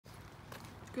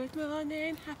Good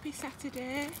morning, happy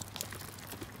Saturday.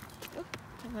 Oh,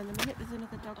 hang on a minute, there's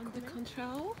another dog under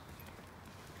control.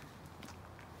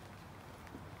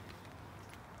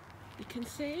 You can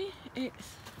see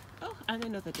it's, oh, and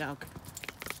another dog.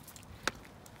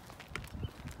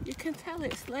 You can tell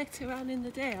it's later on in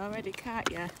the day already,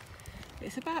 can't you?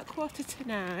 It's about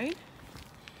 9:15,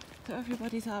 so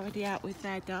everybody's already out with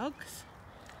their dogs.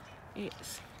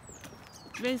 It's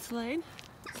drizzling,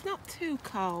 it's not too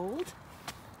cold.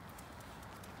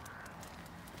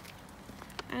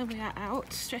 And we are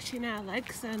out stretching our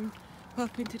legs and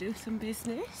hoping to do some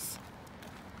business.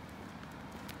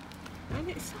 And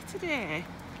it's Saturday.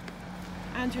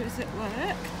 Andrew's at work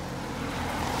and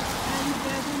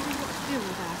we're wondering what to do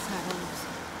with ourselves.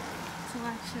 So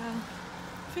I shall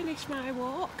finish my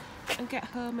walk and get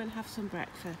home and have some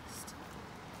breakfast.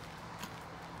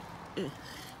 Ugh.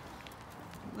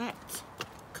 Wet,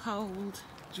 cold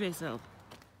drizzle.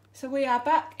 So we are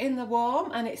back in the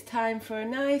warm and it's time for a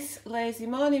nice lazy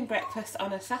morning breakfast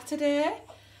on a Saturday.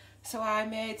 So I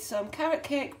made some carrot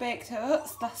cake baked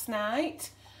oats last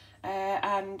night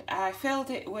and I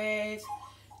filled it with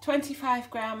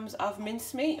 25 grams of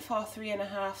mincemeat for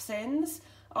 3.5 sins.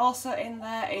 Also in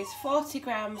there is 40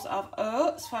 grams of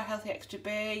oats for Healthy Extra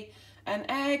B, an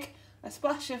egg, a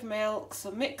splash of milk,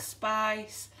 some mixed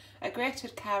spice, a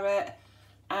grated carrot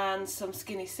and some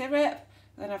skinny syrup.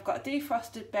 Then I've got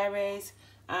defrosted berries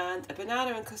and a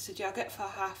banana and custard yoghurt for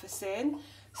 1/2 sin.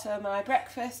 So my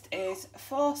breakfast is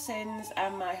 4 sins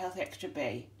and my Healthy Extra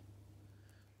B.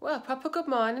 Well, proper good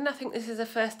morning. I think this is the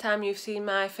first time you've seen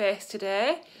my face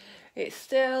today. It's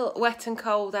still wet and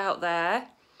cold out there,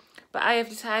 but I have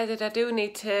decided I do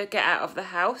need to get out of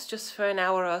the house just for an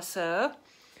hour or so.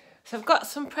 So I've got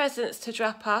some presents to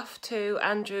drop off to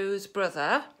Andrew's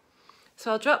brother.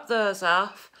 So I'll drop those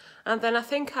off. And then I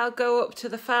think I'll go up to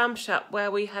the farm shop where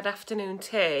we had afternoon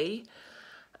tea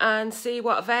and see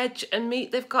what veg and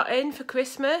meat they've got in for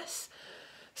Christmas.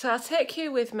 So I'll take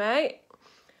you with me.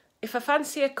 If I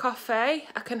fancy a coffee,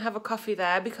 I can have a coffee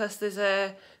there because there's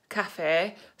a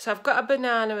cafe. So I've got a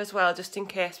banana as well just in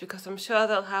case because I'm sure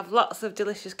they'll have lots of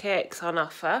delicious cakes on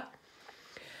offer.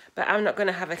 But I'm not going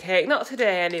to have a cake, not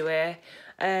today anyway.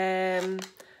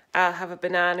 I'll have a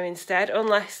banana instead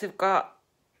unless they've got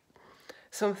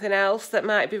something else that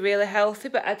might be really healthy,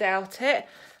 but I doubt it.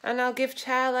 And I'll give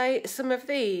Charlie some of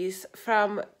these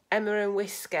from Emma and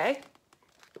Whiskey.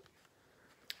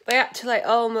 They actually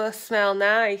almost smell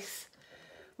nice.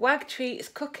 Wag Treats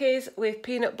cookies with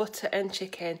peanut butter and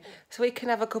chicken. So we can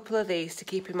have a couple of these to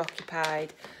keep him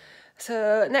occupied.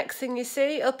 So next thing you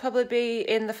see, it'll probably be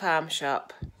in the farm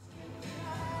shop.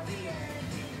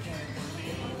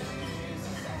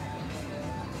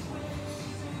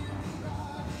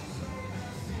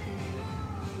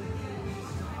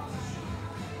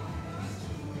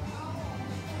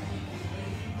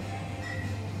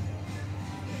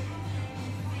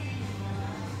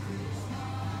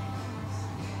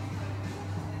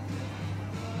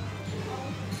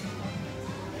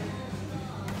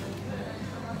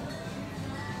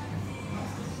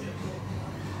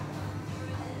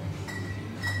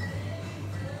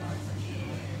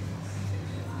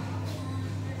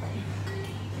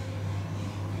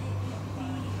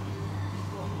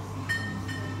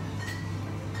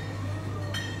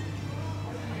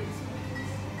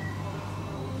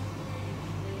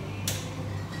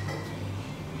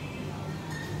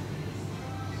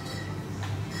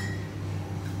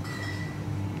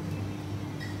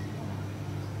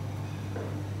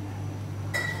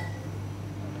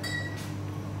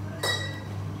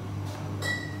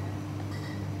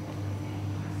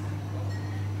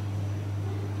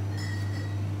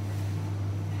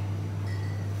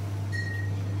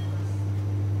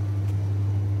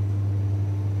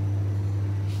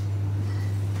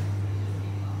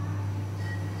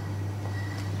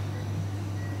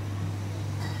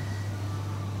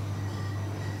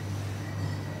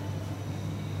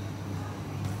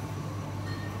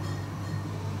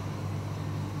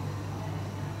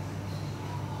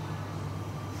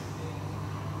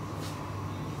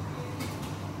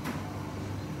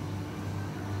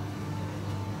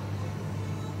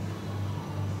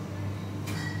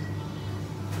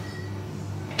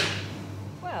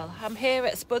 I'm here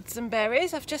at Spuds and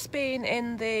Berries. I've just been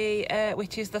in the,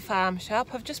 which is the farm shop.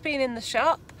 I've just been in the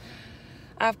shop.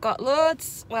 I've got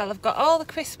loads, well, I've got all the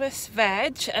Christmas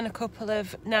veg and a couple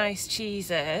of nice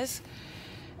cheeses,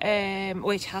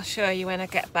 which I'll show you when I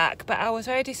get back. But I was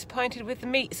very disappointed with the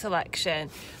meat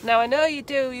selection. Now, I know you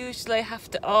do usually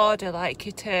have to order like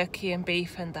your turkey and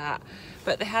beef and that,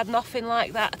 but they had nothing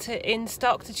like that in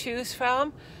stock to choose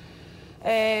from.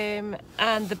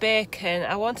 And the bacon.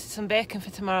 I wanted some bacon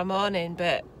for tomorrow morning,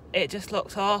 but it just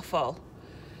looked awful.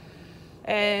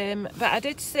 But I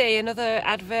did see another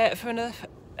advert for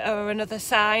another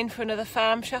sign for another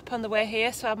farm shop on the way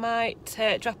here, so I might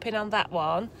drop in on that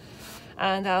one,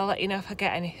 and I'll let you know if I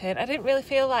get anything. I didn't really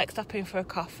feel like stopping for a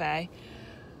coffee.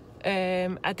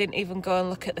 I didn't even go and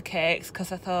look at the cakes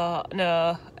because I thought,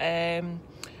 no,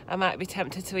 I might be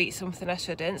tempted to eat something I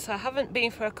shouldn't. So I haven't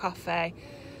been for a coffee.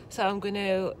 So I'm going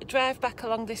to drive back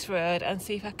along this road and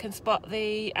see if I can spot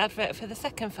the advert for the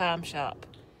second farm shop.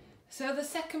 So the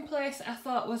second place I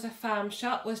thought was a farm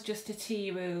shop was just a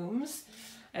tea rooms.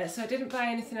 So I didn't buy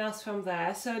anything else from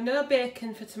there. So no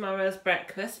bacon for tomorrow's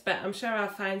breakfast, but I'm sure I'll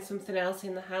find something else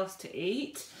in the house to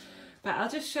eat. But I'll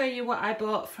just show you what I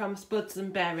bought from Spuds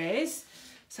and Berries.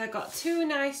 So I got 2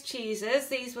 nice cheeses.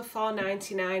 These were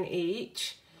 $4.99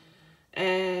 each.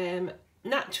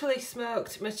 Naturally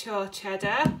smoked mature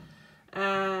cheddar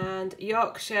and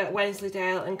Yorkshire,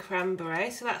 Wensleydale and cranberry.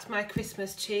 So that's my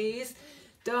Christmas cheese.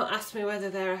 Don't ask me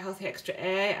whether they're a healthy extra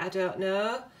A, I don't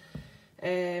know.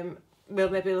 We'll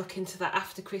maybe look into that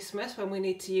after Christmas when we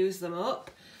need to use them up.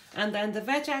 And then the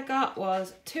veg I got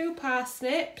was 2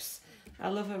 parsnips. I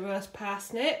love a roast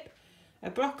parsnip, a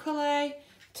broccoli,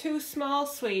 2 small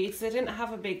Swedes. They didn't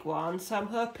have a big one, so I'm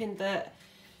hoping that,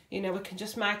 you know, we can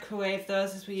just microwave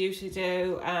those as we usually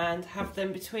do and have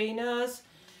them between us.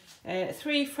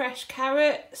 3 fresh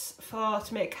carrots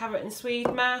to make carrot and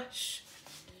Swede mash,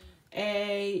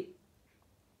 a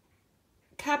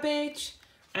cabbage,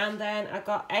 and then I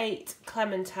got 8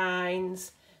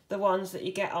 clementines, the ones that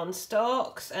you get on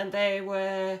stalks, and they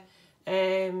were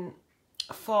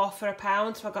 4 for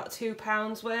 £1, so I got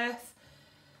 £2 worth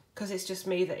because it's just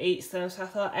me that eats them. So I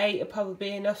thought 8 would probably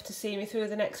be enough to see me through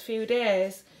the next few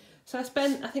days. So I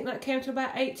think that came to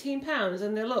about £18,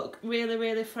 and they look really,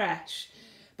 really fresh.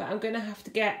 But I'm going to have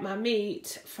to get my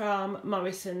meat from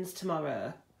Morrison's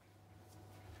tomorrow.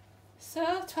 So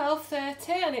 12:30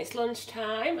 and it's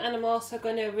lunchtime, and I'm also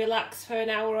going to relax for an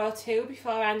hour or 2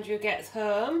 before Andrew gets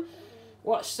home.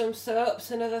 Watch some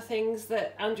soaps and other things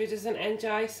that Andrew doesn't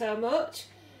enjoy so much.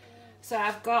 So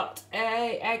I've got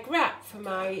a egg wrap for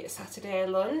my Saturday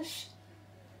lunch.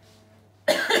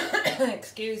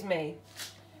 Excuse me.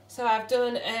 So I've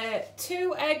done a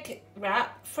 2 egg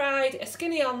wrap, fried a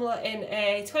skinny omelette in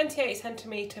a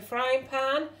 28cm frying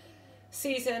pan,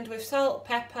 seasoned with salt,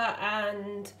 pepper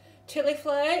and chilli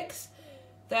flakes.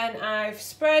 Then I've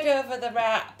spread over the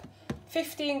wrap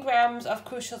 15 grams of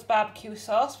Crucial's barbecue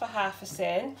sauce for half a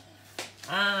sin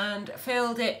and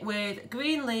filled it with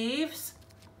green leaves,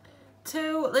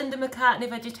 2 Linda McCartney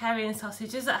vegetarian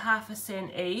sausages at half a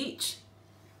sin each,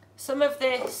 some of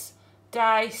this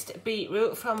diced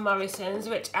beetroot from Morrison's,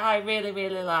 which I really,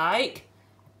 really like,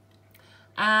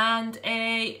 and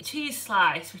a cheese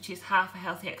slice, which is half a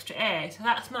healthy extra A. So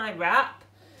that's my wrap.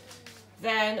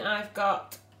 Then I've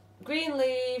got green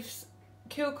leaves,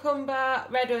 cucumber,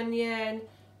 red onion,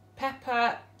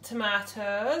 pepper,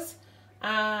 tomatoes,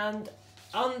 and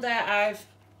on there I've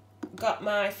got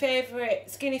my favourite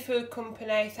Skinny Food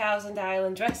Company Thousand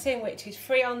Island dressing, which is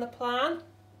free on the plan.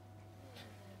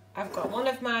 I've got one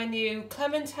of my new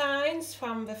clementines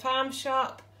from the farm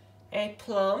shop, a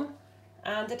plum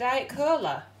and a Diet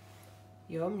Cola.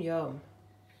 Yum yum.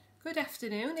 Good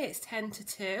afternoon, it's 10 to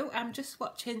 2. I'm just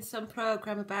watching some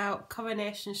programme about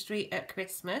Coronation Street at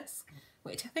Christmas,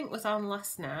 which I think was on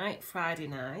last night, Friday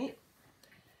night.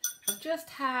 I've just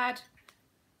had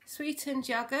sweetened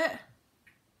yoghurt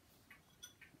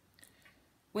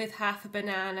with half a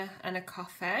banana and a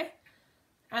coffee.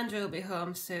 Andrew will be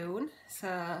home soon, so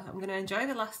I'm going to enjoy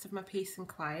the last of my peace and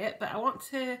quiet, but I want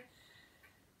to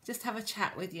just have a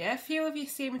chat with you. A few of you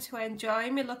seem to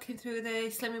enjoy me looking through the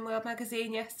Slimming World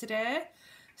magazine yesterday,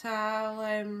 so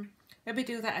I'll maybe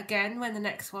do that again when the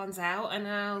next one's out, and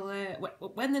I'll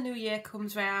when the new year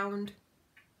comes round,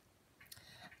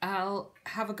 I'll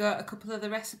have a go at a couple of the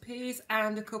recipes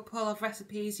and a couple of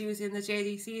recipes using the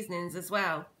JD seasonings as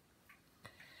well.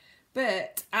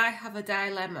 But I have a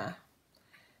dilemma.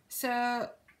 So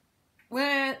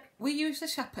we usually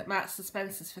shop at Marks and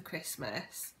Spencer's for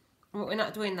Christmas, but we're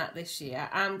not doing that this year.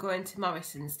 I'm going to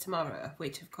Morrison's tomorrow,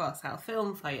 which of course I'll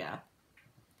film for you.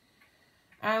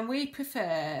 And we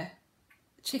prefer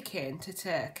chicken to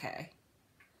turkey.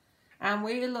 And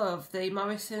we love the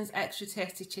Morrison's extra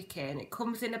tasty chicken. It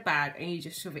comes in a bag and you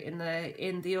just shove it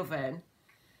in the oven.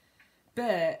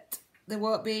 But there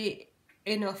won't be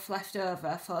enough left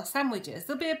over for sandwiches.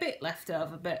 There'll be a bit left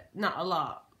over, but not a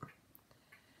lot.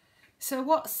 So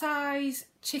what size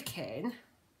chicken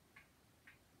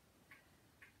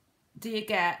do you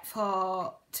get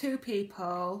for 2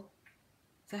 people,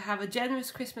 to have a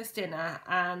generous Christmas dinner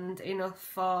and enough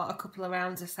for a couple of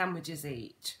rounds of sandwiches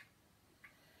each?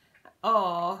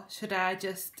 Or should I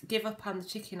just give up on the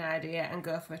chicken idea and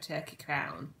go for a turkey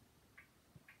crown?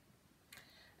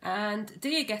 And do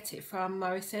you get it from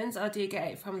Morrison's, or do you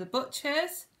get it from the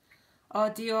butchers? Or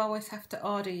do you always have to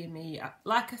order your meat?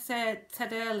 Like I said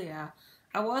earlier,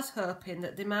 I was hoping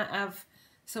that they might have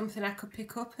something I could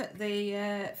pick up at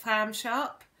the farm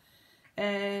shop.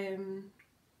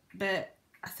 But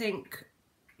I think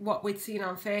what we'd seen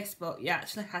on Facebook, you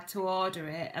actually had to order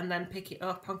it and then pick it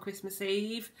up on Christmas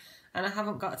Eve. And I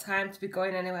haven't got time to be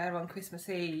going anywhere on Christmas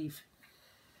Eve.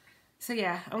 So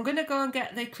yeah, I'm going to go and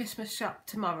get the Christmas shop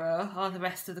tomorrow, or the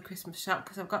rest of the Christmas shop,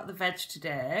 because I've got the veg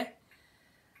today.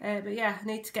 But yeah, I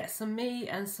need to get some meat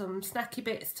and some snacky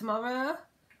bits tomorrow.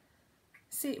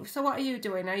 See, so what are you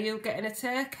doing? Are you getting a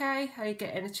turkey? Are you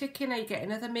getting a chicken? Are you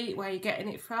getting other meat? Where are you getting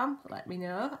it from? Let me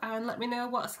know. And let me know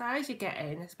what size you're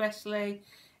getting, especially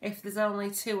if there's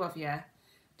only 2 of you.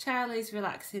 Charlie's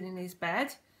relaxing in his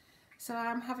bed, so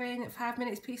I'm having 5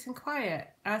 minutes peace and quiet.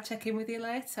 I'll check in with you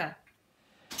later.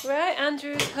 Right,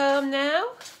 Andrew's home now.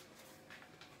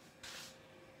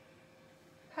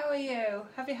 How are you?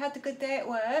 Have you had a good day at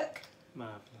work?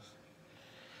 Marvellous.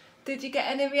 Did you get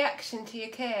any reaction to your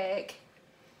cake?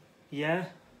 Yeah.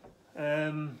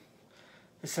 They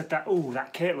said that, oh,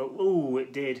 that cake looked, oh,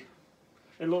 it did.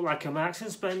 It looked like a Marks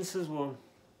and Spencer's one.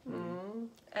 Mm.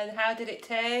 And how did it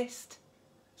taste?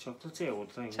 Chocolatey, I would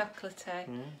think. Chocolatey.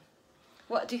 Mm.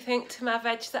 What do you think to my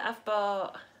veg that I've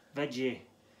bought? Veggie.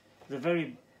 They're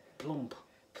very plump.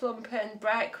 Plump and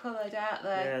bright coloured, aren't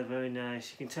they? Yeah, very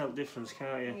nice. You can tell the difference,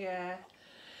 can't you? Yeah.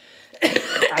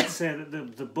 I'd say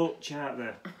that the butch, aren't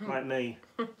they? Like me.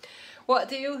 What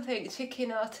do you think,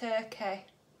 chicken or turkey?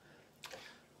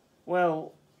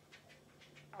 Well,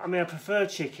 I mean, I prefer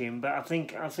chicken, but I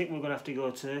think we're going to have to go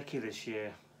turkey this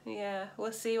year. Yeah,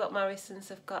 we'll see what Morrison's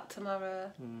have got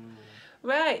tomorrow. Mm.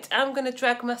 Right, I'm going to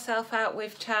drag myself out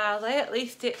with Charlie. At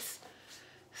least it's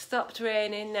stopped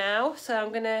raining now, so I'm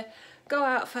going to go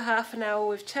out for half an hour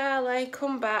with Charlie,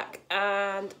 come back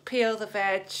and peel the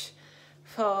veg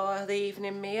for the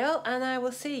evening meal, and I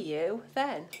will see you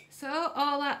then. So,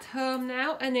 all at home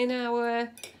now and in our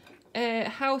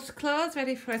house clothes,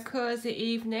 ready for a cosy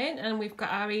evening, and we've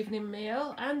got our evening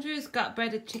meal. Andrew's got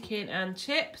breaded chicken and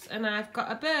chips, and I've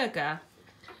got a burger.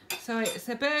 So it's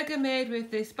a burger made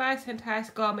with the Spice and Ice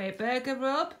Gourmet Burger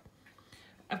Rub.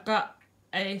 I've got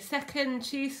a second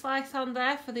cheese slice on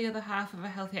there for the other half of a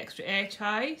Healthy Extra A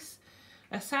choice.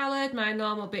 A salad, my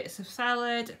normal bits of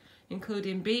salad,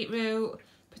 including beetroot,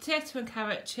 potato and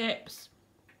carrot chips,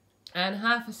 and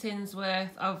half a sin's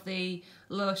worth of the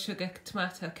low sugar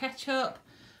tomato ketchup,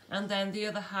 and then the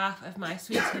other half of my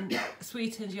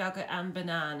sweetened yogurt and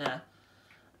banana,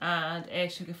 and a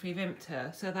sugar-free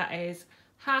Vimto. So that is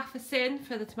half a sin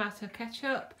for the tomato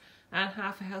ketchup and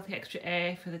half a Healthy Extra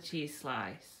A for the cheese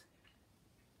slice.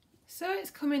 So it's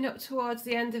coming up towards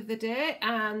the end of the day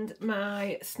and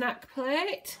my snack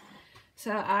plate.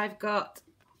 So I've got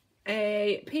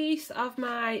a piece of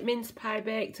my mince pie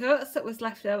baked oats that was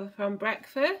left over from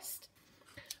breakfast.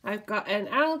 I've got an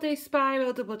Aldi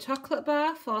Spiral double chocolate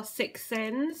bar for 6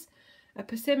 cents, a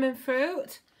persimmon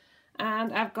fruit,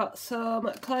 and I've got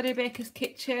some Claudia Baker's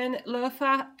Kitchen low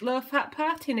fat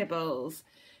party nibbles.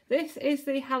 This is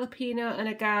the jalapeno and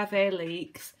agave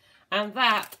leeks, and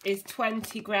that is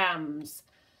 20 grams.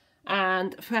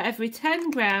 And for every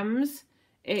 10 grams,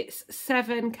 it's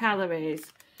 7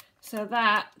 calories. So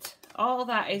all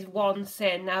that is 1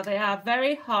 cent. Now they are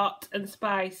very hot and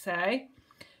spicy,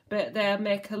 but they'll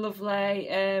make a lovely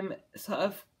sort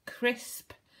of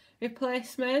crisp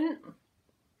replacement.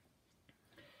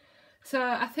 So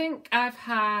I think I've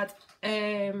had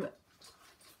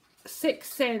 6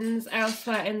 cents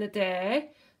elsewhere in the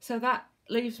day. So that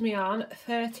leaves me on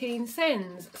 13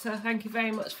 cents. So thank you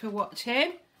very much for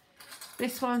watching.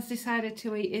 This one's decided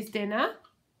to eat his dinner.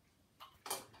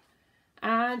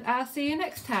 And I'll see you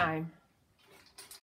next time.